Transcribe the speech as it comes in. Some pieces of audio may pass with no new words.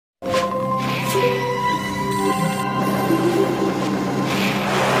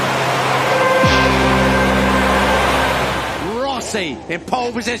Rossi in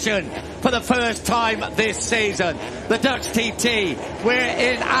pole position for the first time this season. The Dutch TT, we're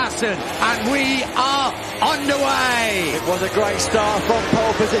in Assen and we are underway. It was a great start from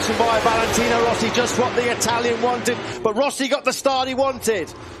pole position by Valentino Rossi, just what the Italian wanted, but Rossi got the start he wanted.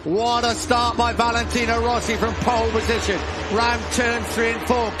 What a start by Valentino Rossi from pole position. Round turn 3 and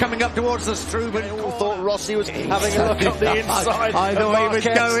 4, coming up towards the Struben. I thought Rossi was having a look up the inside. I thought he was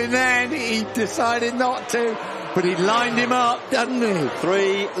going then. He decided not to, but he lined him up, doesn't he?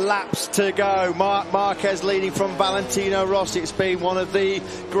 3 laps to go. Marc Marquez leading from Valentino Rossi. It's been one of the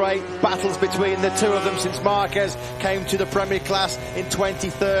great battles between the two of them since Marquez came to the Premier Class in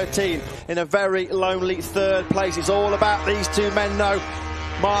 2013 in a very lonely 3rd place. It's all about these two men now.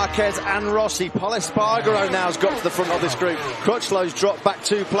 Marquez and Rossi. Pol Espargaro now has got to the front of this group. Crutchlow's dropped back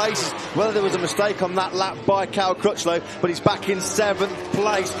 2 places. Whether there was a mistake on that lap by Cal Crutchlow, but he's back in 7th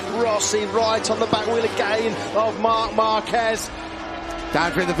place. Rossi right on the back wheel again of Marc Marquez.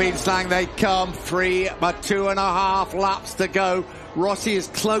 Down through the Wieslang they come. 3 but 2.5 laps to go. Rossi is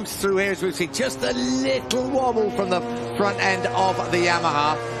close through here, as we've seen. Just a little wobble from the front end of the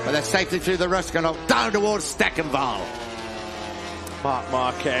Yamaha, but they're safely through the Ruskenhof, down towards Steckenval. Marc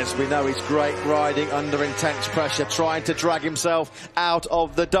Marquez, we know he's great riding under intense pressure, trying to drag himself out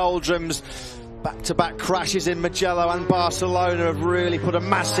of the doldrums. Back-to-back crashes in Mugello and Barcelona have really put a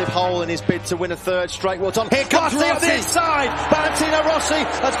massive hole in his bid to win a 3rd straight World Title. Here comes Rossi on the inside. Valentino Rossi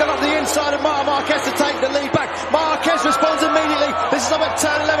has gone up the inside of Marc Marquez to take the lead back. Marquez responds immediately. This is up at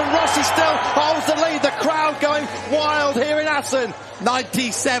turn 11. Rossi still holds the lead. The crowd going wild here in Assen.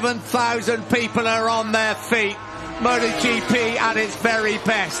 97,000 people are on their feet. MotoGP at its very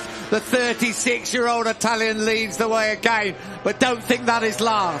best. The 36-year-old Italian leads the way again, but don't think that is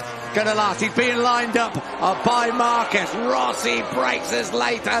gonna last. He's being lined up by Marquez. Rossi breaks as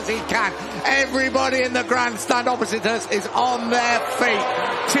late as he can. Everybody in the grandstand opposite us is on their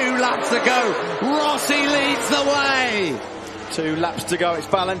feet. 2 laps to go. Rossi leads the way. 2 laps to go. It's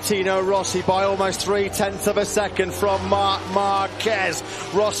Valentino Rossi by almost 0.3 of a second from Marc Marquez.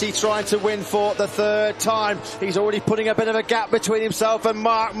 Rossi trying to win for the 3rd time. He's already putting a bit of a gap between himself and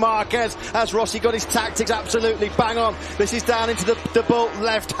Marc Marquez as Rossi got his tactics absolutely bang on. This is down into the bolt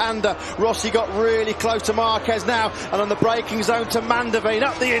left-hander. Rossi got really close to Marquez now, and on the braking zone to Mandavine.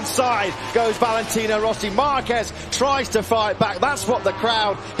 Up the inside goes Valentino Rossi. Marquez tries to fight back. That's what the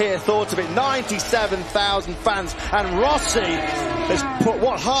crowd here thought of it. 97,000 fans, and Rossi has put,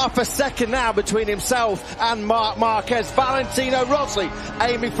 half a second now between himself and Marc Marquez. Valentino Rossi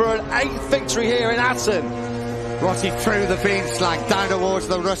aiming for an 8th victory here in Assen. Rossi through the Wieslang, down towards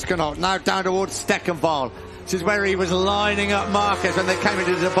the Ruskenhof, now down towards Steckenval. This is where he was lining up Marquez when they came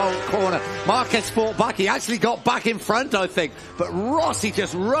into the bolt corner. Marquez fought back. He actually got back in front, I think. But Rossi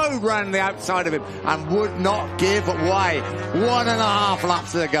just rode round the outside of him and would not give way. 1.5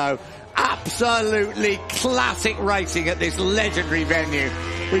 laps to go. Absolutely classic racing at this legendary venue.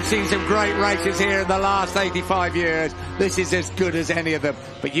 We've seen some great races here in the last 85 years. This is as good as any of them.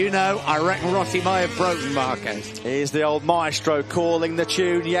 But you know, I reckon Rossi may have broken Marquez. Here's the old maestro calling the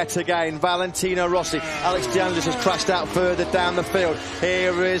tune yet again. Valentino Rossi. Alex De Angelis has crashed out further down the field.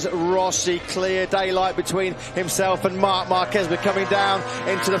 Here is Rossi. Clear daylight between himself and Marc Marquez. We're coming down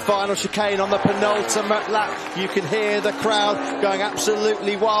into the final chicane on the penultimate lap. You can hear the crowd going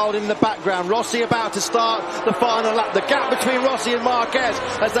absolutely wild in the background. Rossi about to start the final lap. The gap between Rossi and Marquez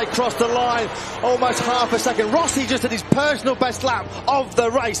as they cross the line, almost half a second. Rossi just had his personal best lap of the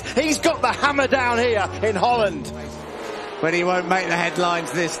race. He's got the hammer down here in Holland. But he won't make the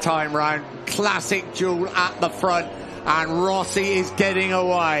headlines this time round. Classic duel at the front, and Rossi is getting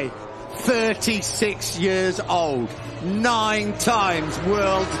away. 36 years old, 9 times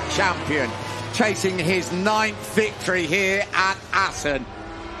world champion, chasing his 9th victory here at Assen.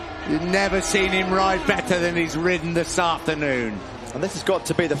 You've never seen him ride better than he's ridden this afternoon. And this has got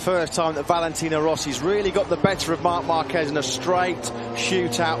to be the first time that Valentino Rossi's really got the better of Marc Marquez in a straight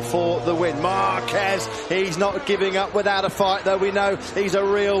shootout for the win. Marquez, he's not giving up without a fight, though. We know he's a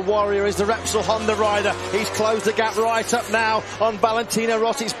real warrior. He's the Repsol Honda rider. He's closed the gap right up now on Valentino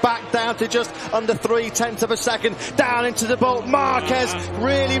Rossi. It's back down to just under 0.3 of a second. Down into the bolt. Marquez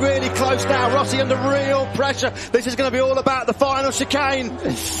really, really close now. Rossi under real pressure. This is going to be all about the final chicane.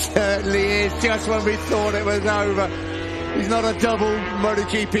 It certainly is, just when we thought it was over. He's not a double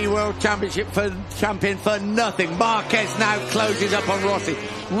MotoGP World Championship champion for nothing. Marquez now closes up on Rossi.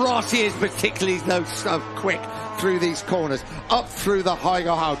 Rossi is particularly so quick. through these corners, up through the high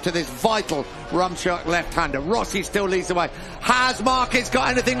to this vital Rumshock left-hander. Rossi still leads the way. Has Marquez got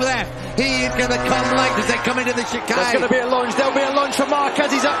anything left? He is going to come late as they come into the chicane. There's going to be a lunge. There'll be a lunge for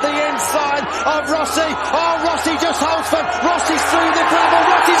Marquez. He's up the inside of Rossi. Oh, Rossi just holds firm. Rossi's through the gravel.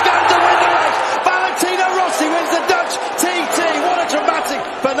 Rossi's going to win the race. Valentino Rossi wins the Dutch TT. What a dramatic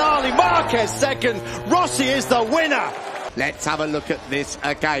finale. Marquez second. Rossi is the winner. Let's have a look at this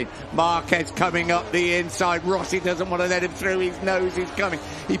again. Marquez coming up the inside. Rossi doesn't want to let him through. He knows he's coming.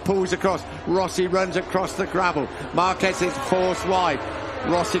 He pulls across. Rossi runs across the gravel. Marquez is forced wide.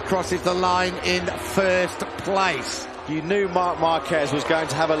 Rossi crosses the line in first place. You knew Marc Marquez was going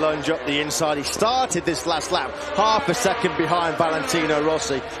to have a lunge up the inside. He started this last lap half a second behind Valentino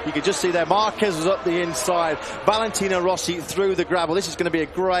Rossi. You could just see there Marquez was up the inside. Valentino Rossi through the gravel. This is going to be a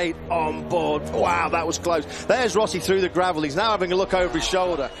great on-board. Wow, that was close. There's Rossi through the gravel. He's now having a look over his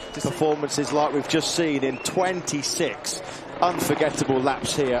shoulder. His performances like we've just seen in 26 unforgettable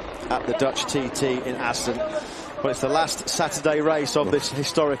laps here at the Dutch TT in Assen. But it's the last Saturday race of this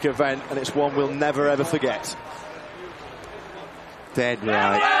historic event, and it's one we'll never ever forget. Dead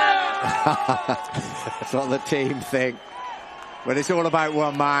right. That's what the team think. But it's all about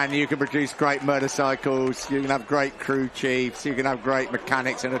one man. You can produce great motorcycles. You can have great crew chiefs. You can have great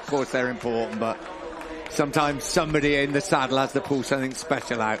mechanics. And of course they're important. But sometimes somebody in the saddle has to pull something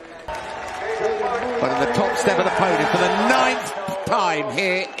special out. But at the top step of the podium for the 9th time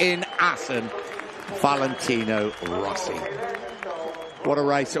here in Assen, Valentino Rossi. What a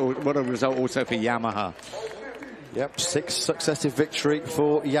race. What a result also for Yamaha. Yep, 6 successive victory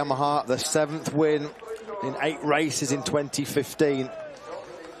for Yamaha, the 7th win in 8 races in 2015.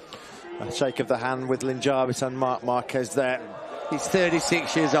 A shake of the hand with Linjabit and Marc Marquez there. He's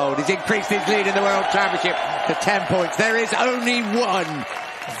 36 years old. He's increased his lead in the World Championship to 10 points. There is only one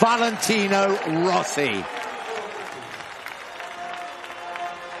Valentino Rossi.